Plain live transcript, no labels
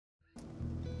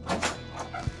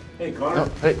Hey, Connor.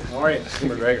 Oh, hey. How are you? Tim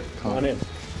McGregor. Come on in.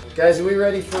 Guys, are we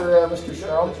ready for Mr.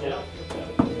 Strom? Yeah.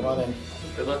 Come on in.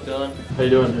 Good luck, Dylan. How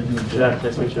you doing? Jack,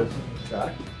 nice to meet you.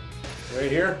 Jack. Right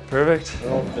here. Perfect. I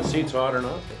don't know if the seat's hot or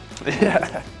not.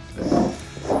 Yeah.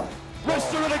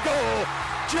 Wrister and a goal.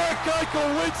 Jack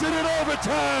Eichel wins it in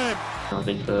overtime. I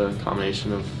think the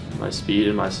combination of my speed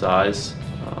and my size,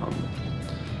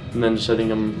 and then just I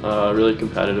think I'm a really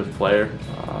competitive player.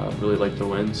 I really like to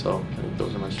win, so I think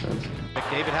those are my strengths.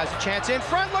 McDavid has a chance in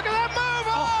front. Look at that move!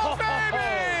 Oh,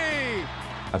 baby!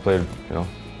 I played,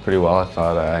 pretty well. I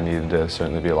thought I needed to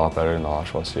certainly be a lot better in the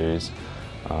Oshawa series,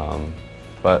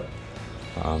 but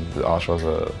the Oshawa's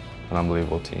an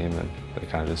unbelievable team, and they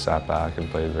kind of just sat back and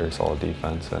played very solid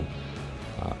defense, and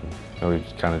we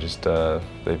kind of just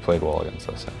they played well against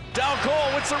us. Down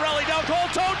Cole with Cirelli. Down Cole.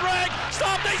 Toe drag.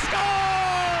 Stop. They score!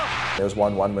 It was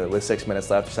 1-1 with 6 minutes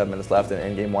left or 7 minutes left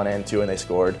in game 1 and 2, and they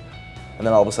scored. And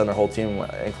then all of a sudden, our whole team,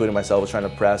 including myself, was trying to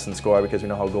press and score because we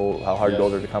know how hard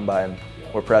goals are to come by, and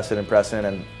we're pressing, and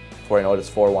before you know it, it's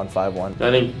 4-1, 5-1.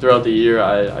 I think throughout the year,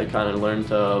 I kind of learned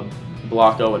to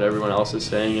block out what everyone else is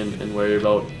saying and worry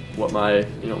about what my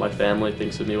family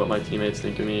thinks of me, what my teammates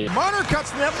think of me. Marner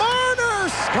cuts the net. Marner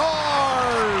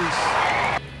scores!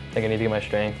 I think I need to get my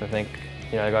strength. I think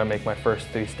I got to make my first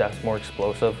 3 steps more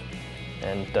explosive,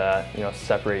 and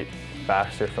separate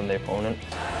faster from the opponent.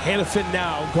 Hannafin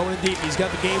now going deep. He's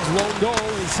got the game's lone goal.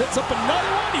 He sets up another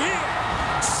one here.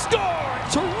 Score!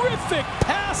 Terrific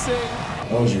passing.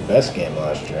 What was your best game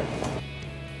last year?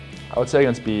 I would say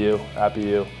against BU, at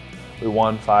BU. We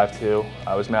won 5-2.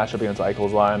 I was matched up against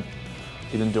Eichel's line.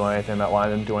 He didn't do anything. That line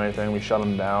didn't do anything. We shut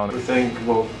him down. Think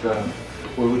about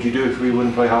what would you do if we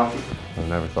wouldn't play hockey? I've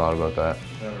never thought about that.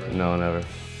 Never. No, never.